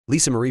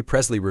Marie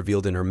Presley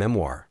revealed in her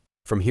memoir,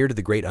 From Here to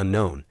the Great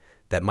Unknown,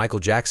 that Michael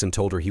Jackson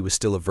told her he was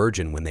still a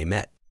virgin when they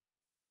met.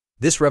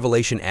 This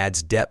revelation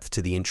adds depth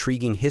to the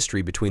intriguing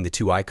history between the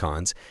two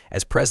icons,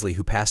 as Presley,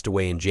 who passed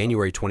away in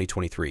January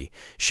 2023,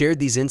 shared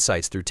these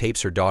insights through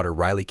tapes her daughter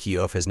Riley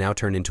Keough has now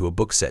turned into a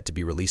book set to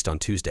be released on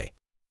Tuesday.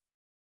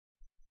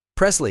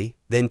 Presley,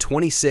 then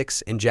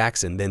 26, and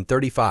Jackson, then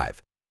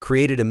 35,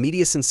 created a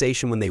media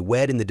sensation when they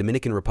wed in the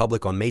Dominican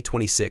Republic on May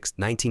 26,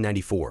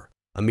 1994,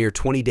 a mere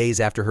 20 days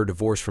after her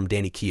divorce from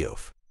Danny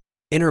Keough.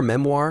 In her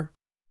memoir,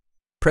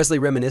 Presley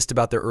reminisced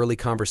about their early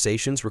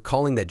conversations,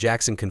 recalling that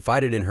Jackson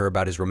confided in her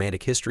about his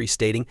romantic history,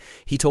 stating,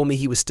 "He told me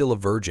he was still a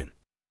virgin."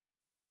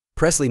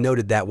 Presley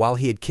noted that while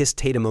he had kissed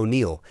Tatum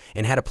O'Neal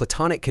and had a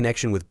platonic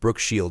connection with Brooke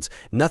Shields,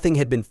 nothing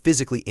had been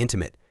physically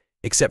intimate,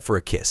 except for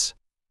a kiss.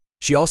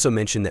 She also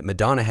mentioned that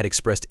Madonna had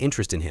expressed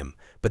interest in him,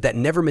 but that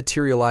never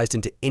materialized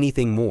into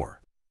anything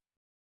more.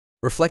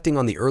 Reflecting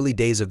on the early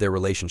days of their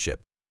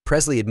relationship,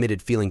 Presley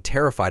admitted feeling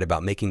terrified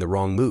about making the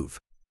wrong move.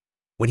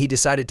 "When he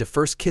decided to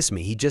first kiss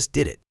me, he just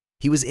did it.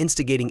 He was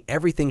instigating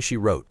everything," she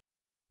wrote.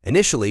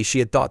 Initially, she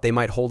had thought they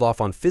might hold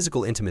off on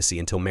physical intimacy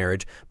until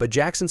marriage, but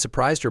Jackson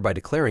surprised her by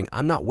declaring,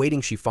 "I'm not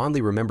waiting." She fondly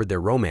remembered their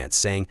romance,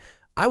 saying,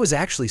 "I was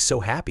actually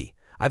so happy.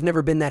 I've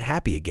never been that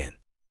happy again."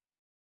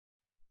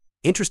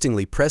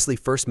 Interestingly, Presley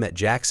first met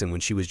Jackson when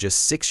she was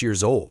just 6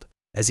 years old,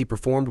 as he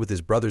performed with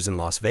his brothers in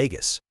Las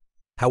Vegas.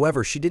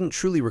 However, she didn't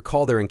truly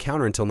recall their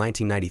encounter until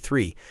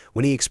 1993,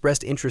 when he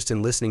expressed interest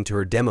in listening to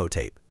her demo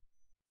tape.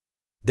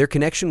 Their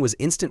connection was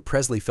instant.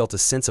 Presley felt a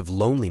sense of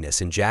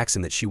loneliness in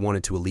Jackson that she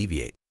wanted to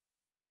alleviate.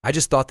 "I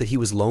just thought that he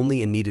was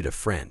lonely and needed a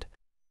friend.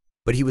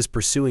 But he was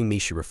pursuing me,"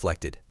 she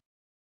reflected.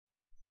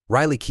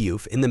 Riley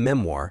Keough, in the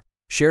memoir,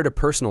 shared a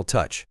personal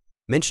touch,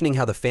 mentioning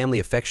how the family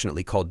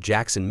affectionately called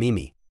Jackson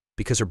Mimi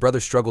because her brother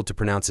struggled to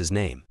pronounce his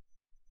name.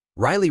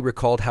 Riley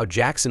recalled how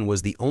Jackson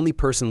was the only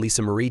person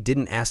Marie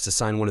didn't ask to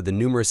sign one of the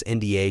numerous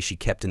NDAs she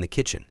kept in the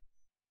kitchen.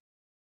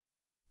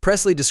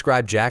 Presley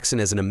described Jackson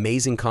as an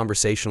amazing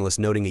conversationalist,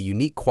 noting a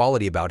unique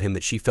quality about him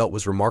that she felt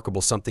was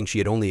remarkable, something she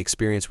had only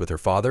experienced with her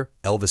father,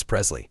 Elvis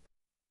Presley.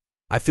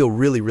 "I feel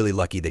really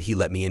lucky that he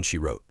let me in," she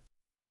wrote.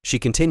 She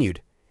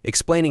continued,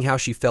 explaining how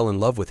she fell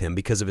in love with him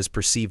because of his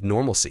perceived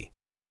normalcy.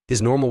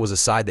 His normal was a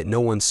side that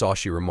no one saw,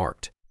 she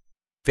remarked.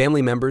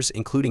 Family members,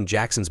 including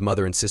Jackson's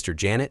mother and sister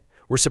Janet,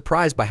 were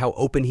surprised by how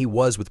open he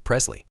was with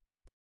Presley.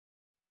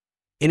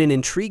 In an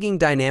intriguing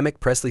dynamic,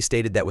 Presley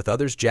stated that with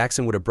others,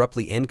 Jackson would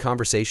abruptly end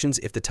conversations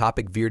if the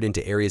topic veered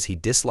into areas he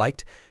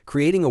disliked,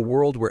 creating a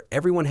world where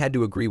everyone had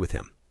to agree with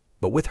him.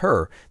 But with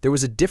her, there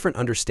was a different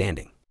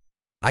understanding.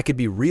 "I could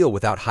be real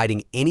without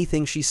hiding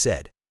anything," she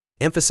said,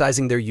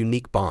 emphasizing their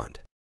unique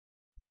bond.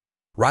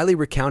 Riley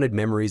recounted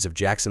memories of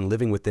Jackson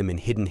living with them in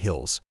Hidden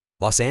Hills,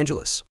 Los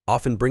Angeles,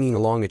 often bringing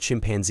along a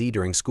chimpanzee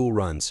during school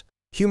runs,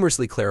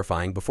 humorously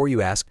clarifying, "Before you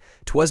ask,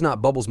 'twas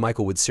not Bubbles.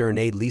 Michael would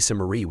serenade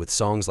Marie with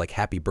songs like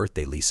Happy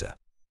Birthday, Lisa,'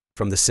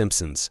 from The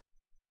Simpsons.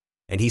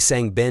 And he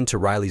sang Ben to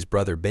Riley's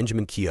brother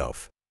Benjamin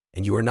Keough,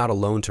 and you are not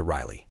alone to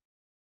Riley."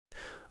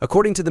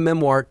 According to the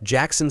memoir,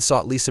 Jackson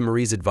sought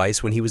Marie's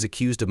advice when he was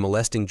accused of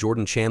molesting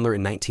Jordan Chandler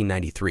in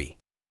 1993.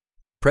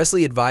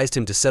 Presley advised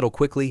him to settle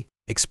quickly,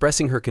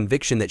 expressing her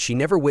conviction that she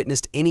never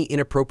witnessed any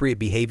inappropriate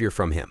behavior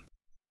from him.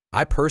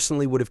 "I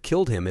personally would have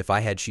killed him if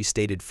I had," she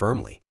stated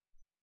firmly.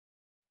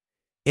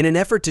 In an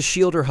effort to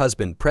shield her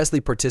husband, Presley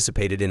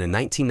participated in a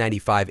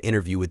 1995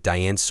 interview with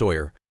Diane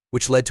Sawyer,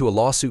 which led to a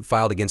lawsuit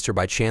filed against her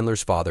by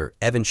Chandler's father,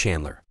 Evan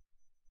Chandler.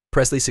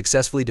 Presley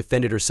successfully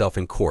defended herself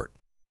in court.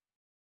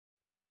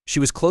 She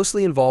was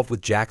closely involved with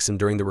Jackson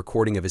during the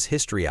recording of his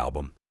History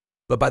album,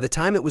 but by the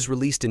time it was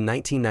released in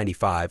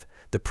 1995,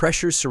 the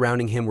pressures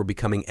surrounding him were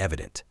becoming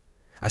evident.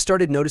 "I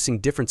started noticing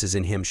differences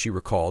in him," she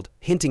recalled,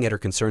 hinting at her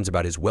concerns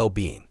about his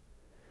well-being.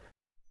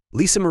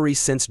 Marie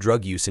sensed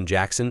drug use in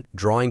Jackson,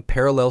 drawing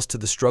parallels to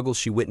the struggles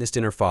she witnessed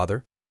in her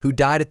father, who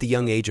died at the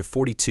young age of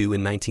 42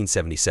 in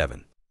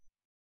 1977.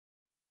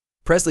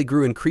 Presley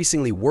grew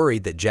increasingly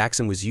worried that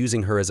Jackson was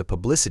using her as a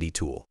publicity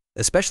tool,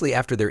 especially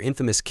after their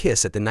infamous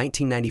kiss at the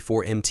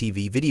 1994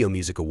 MTV Video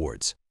Music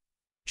Awards.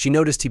 She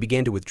noticed he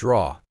began to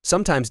withdraw,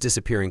 sometimes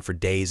disappearing for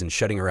days and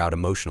shutting her out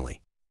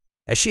emotionally.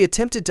 As she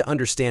attempted to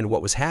understand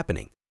what was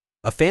happening,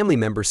 a family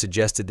member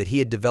suggested that he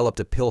had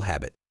developed a pill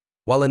habit,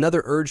 while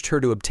another urged her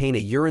to obtain a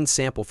urine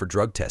sample for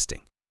drug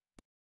testing.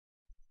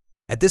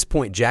 At this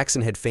point,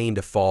 Jackson had feigned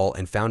a fall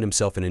and found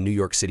himself in a New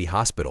York City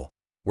hospital,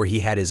 where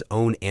he had his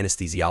own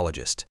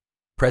anesthesiologist.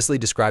 Presley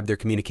described their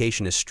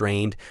communication as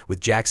strained,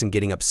 with Jackson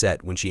getting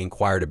upset when she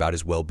inquired about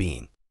his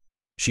well-being.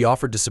 She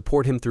offered to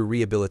support him through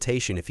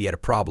rehabilitation if he had a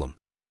problem,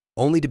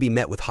 only to be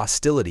met with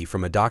hostility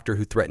from a doctor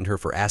who threatened her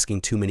for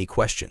asking too many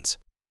questions.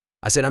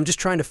 "I said, I'm just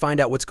trying to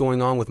find out what's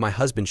going on with my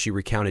husband," she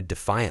recounted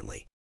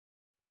defiantly.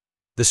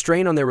 The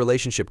strain on their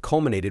relationship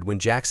culminated when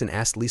Jackson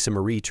asked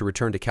Marie to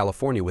return to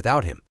California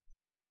without him.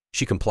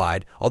 She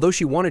complied, although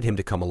she wanted him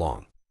to come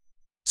along.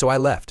 "So I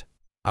left.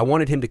 I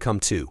wanted him to come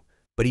too,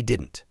 but he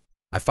didn't.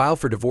 I filed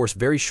for divorce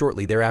very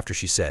shortly thereafter,"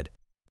 she said.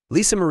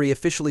 Marie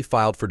officially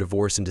filed for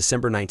divorce in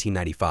December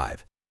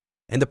 1995,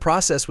 and the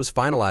process was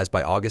finalized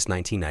by August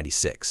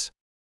 1996.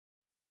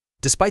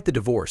 Despite the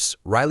divorce,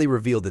 Riley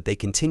revealed that they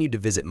continued to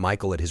visit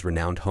Michael at his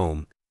renowned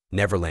home,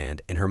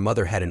 Neverland, and her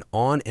mother had an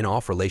on and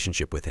off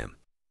relationship with him.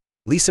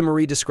 Lisa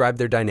Marie described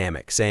their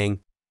dynamic,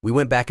 saying, "We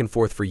went back and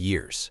forth for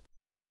years.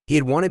 He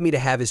had wanted me to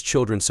have his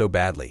children so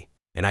badly,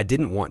 and I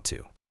didn't want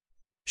to."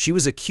 She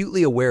was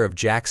acutely aware of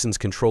Jackson's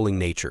controlling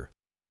nature,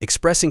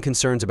 expressing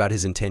concerns about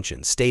his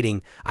intentions,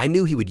 stating, "I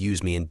knew he would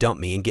use me and dump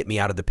me and get me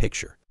out of the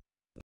picture."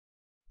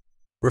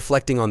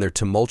 Reflecting on their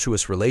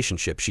tumultuous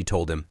relationship, she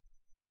told him,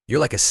 "You're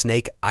like a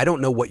snake. I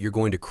don't know what you're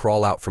going to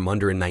crawl out from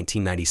under." In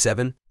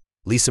 1997,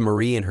 Lisa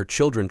Marie and her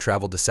children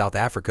traveled to South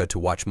Africa to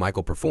watch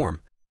Michael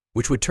perform,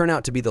 which would turn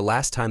out to be the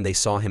last time they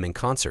saw him in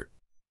concert.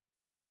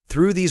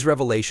 Through these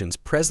revelations,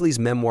 Presley's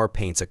memoir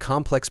paints a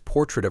complex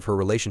portrait of her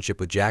relationship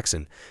with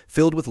Jackson,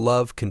 filled with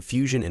love,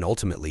 confusion, and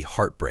ultimately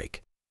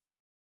heartbreak.